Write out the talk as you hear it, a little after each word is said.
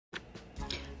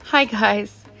Hi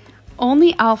guys.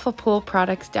 Only Alpha Pool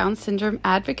Products Down Syndrome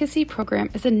Advocacy Program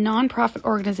is a nonprofit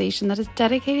organization that is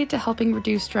dedicated to helping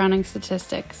reduce drowning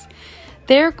statistics.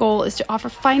 Their goal is to offer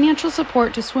financial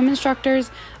support to swim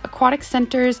instructors, aquatic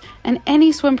centers, and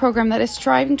any swim program that is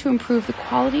striving to improve the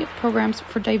quality of programs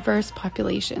for diverse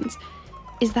populations.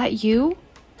 Is that you?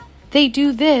 They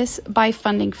do this by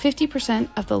funding 50%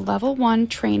 of the Level 1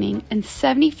 training and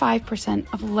 75%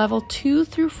 of Level 2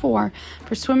 through 4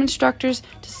 for swim instructors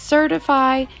to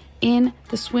certify in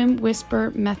the Swim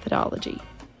Whisper methodology.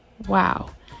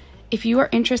 Wow. If you are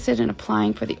interested in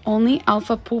applying for the Only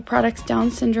Alpha Pool Products Down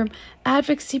Syndrome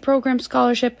Advocacy Program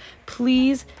Scholarship,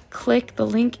 please click the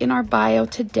link in our bio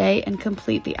today and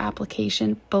complete the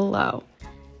application below.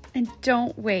 And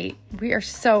don't wait, we are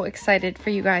so excited for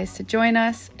you guys to join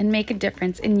us and make a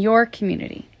difference in your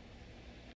community.